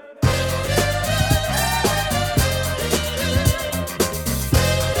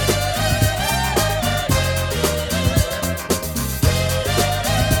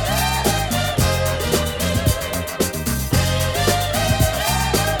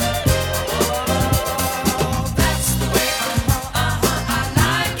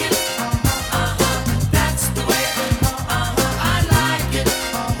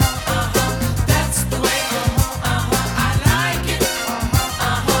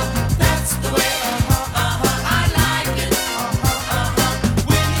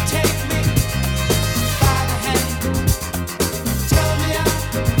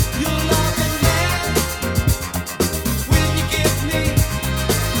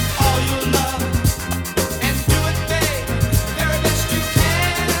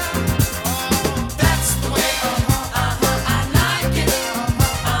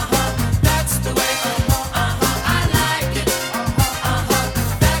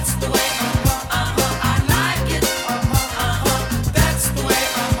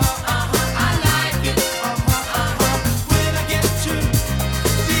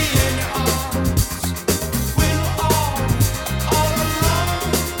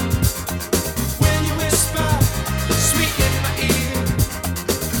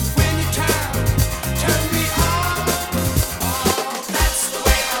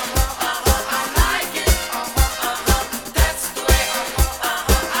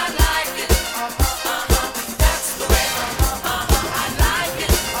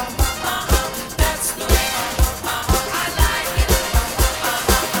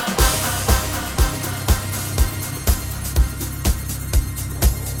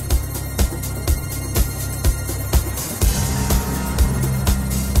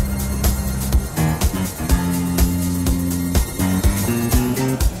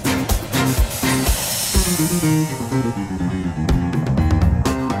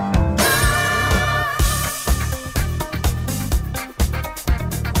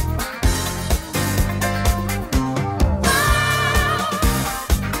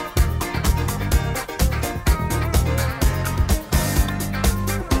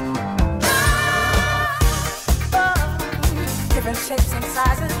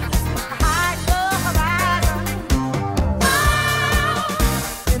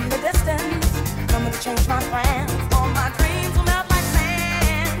 change my plans. All my dreams will melt like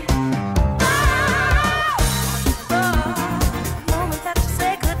sand. Oh, the moment that you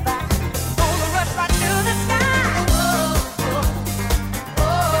say goodbye, gonna rush right to the sky.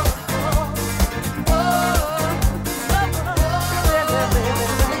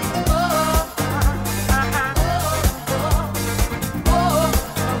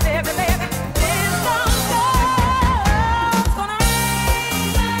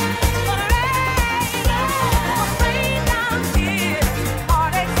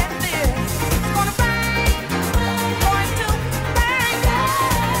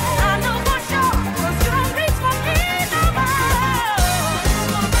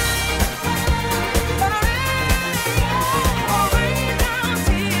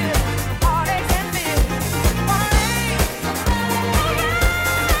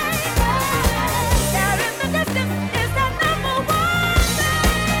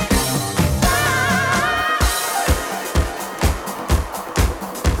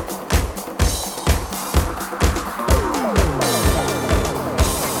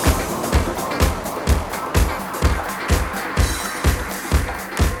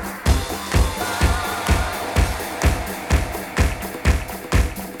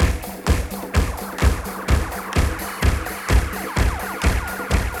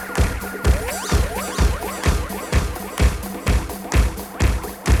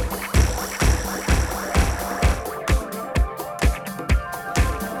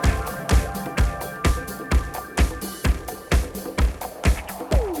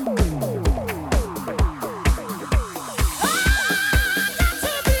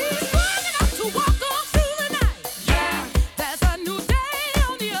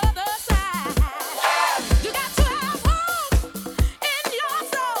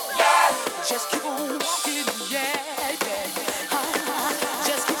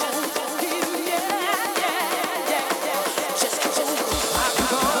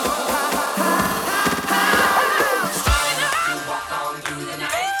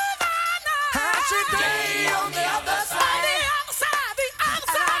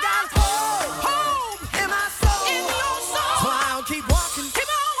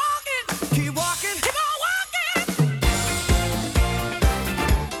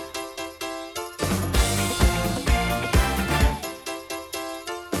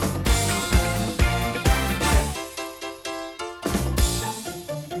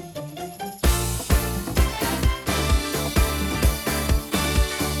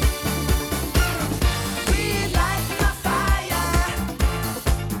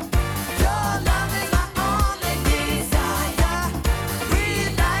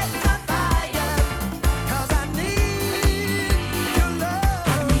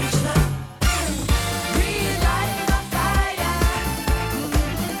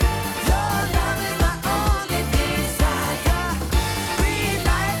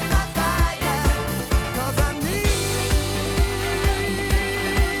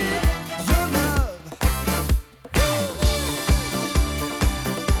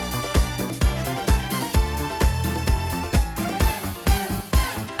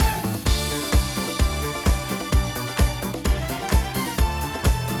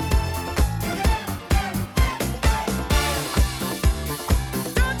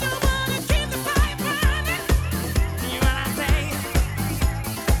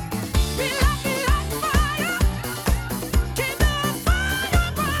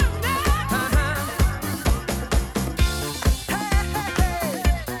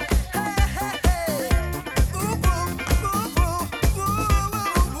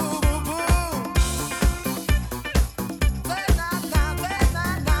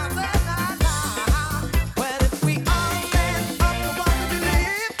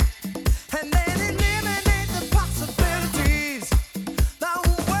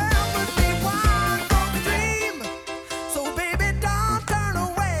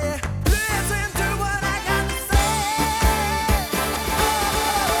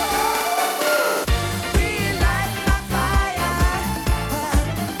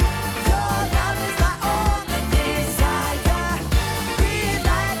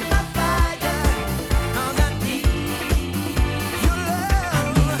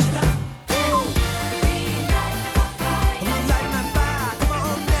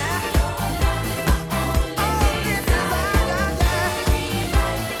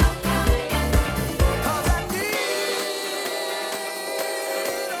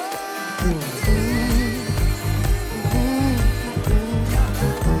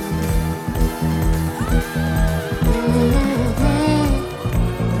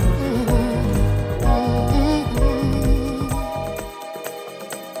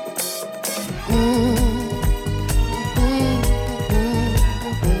 Mm-hmm.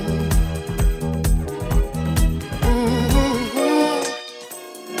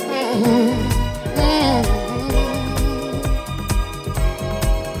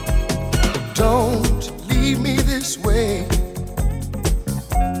 this way.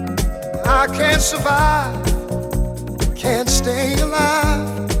 I can't survive, can't stay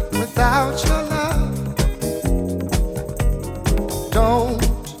alive without your love. Don't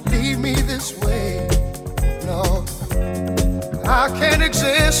leave me this way, no. I can't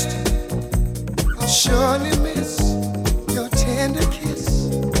exist, I'll surely miss your tender kiss.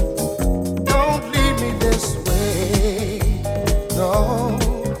 Don't leave me this way, no.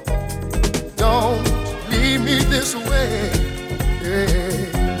 Don't leave me this way.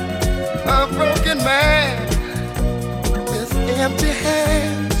 A broken man with empty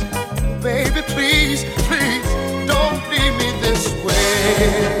hands. Baby, please, please, don't leave me this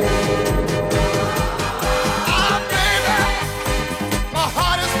way. Ah, baby, my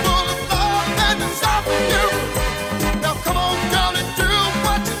heart is full of love and desire for you. Now come on down and do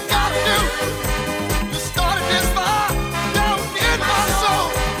what you gotta do. You started this fire down in my soul.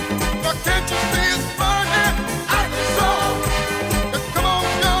 Now can't you see it's burning out of control? Now come on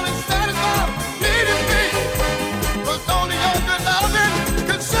down and satisfy needing me. 'Cause only your good loving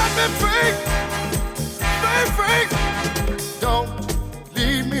can set me free. Free, free. Don't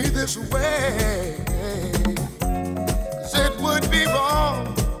leave me this way. 'Cause it would be wrong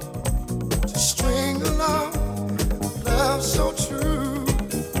to string along love so true.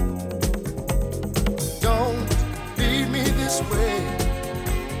 Don't leave me this way.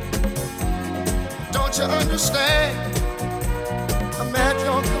 Don't you understand? I'm at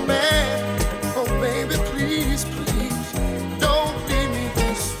your command. Oh, baby, please, please, don't leave me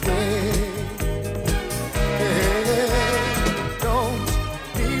this way. Yeah, don't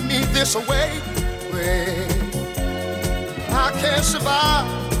leave me this way. I can't survive,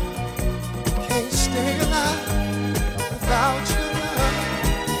 can't stay alive without your love.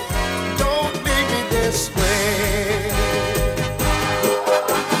 Don't leave me this way.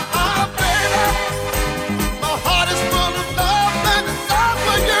 Ah, baby, my heart is full of love and desire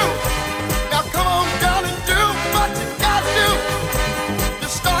for you. Now come on down and do what you gotta do. You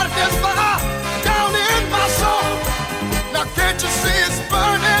started this fire down in my soul. Now can't you see it's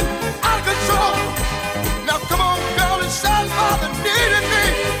burning out of control? Now come on down and satisfy the need in me.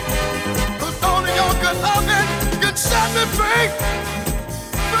 'Cause only your good loving can set me free.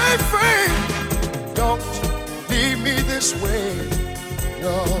 Free, free. Don't leave me this way,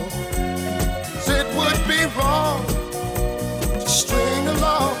 no. 'Cause it would be wrong to string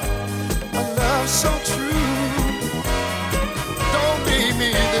along a love so true. Don't leave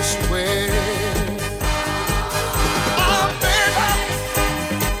me this way. Oh, baby,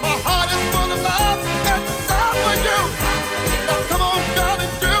 my heart is full of love and desire for you. Now come on down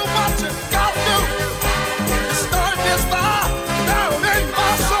and do what you gotta do. You started this fire down in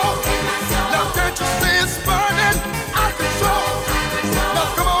my soul. Now can't you see it's burning out of control? Now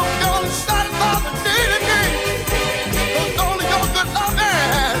come on down and satisfy the need in me. 'Cause only your good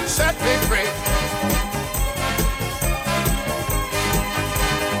loving set me free.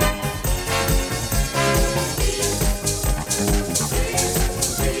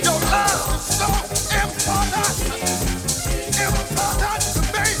 Your love is so important to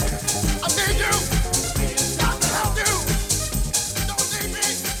me. I need you, got to have you. Don't leave me,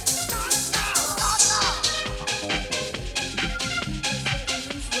 not now, not now.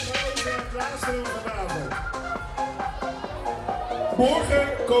 Morgen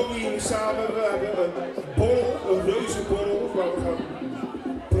komen we hier samen. We hebben een borrel, een reuzenborrel, waar we gaan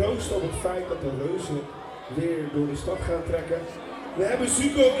proosten op het feit dat de reuzen weer door de stad gaan trekken. We hebben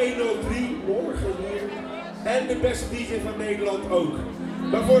Zuko 103 morgen hier en de beste DJ van Nederland ook.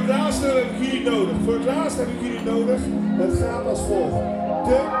 Maar voor het laatste heb ik jullie nodig. Het gaat als volgt.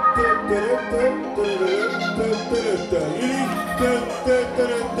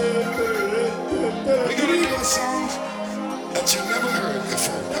 Jullie? That you never heard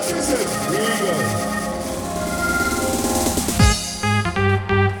before. Here we go.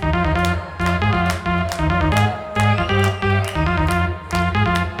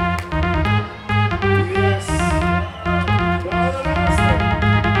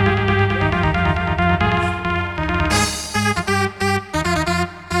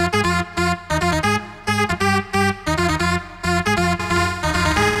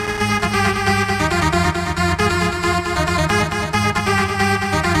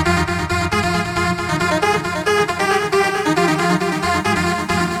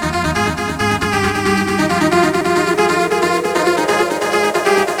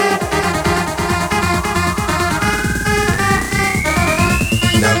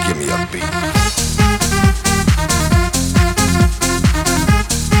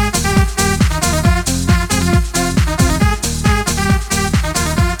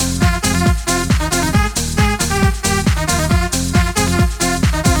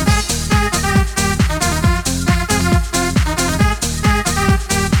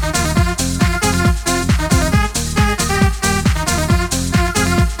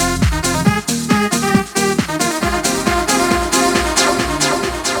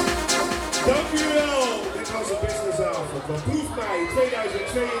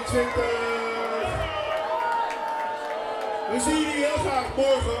 We zien jullie heel graag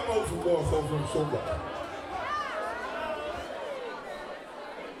morgen, overmorgen of op zondag.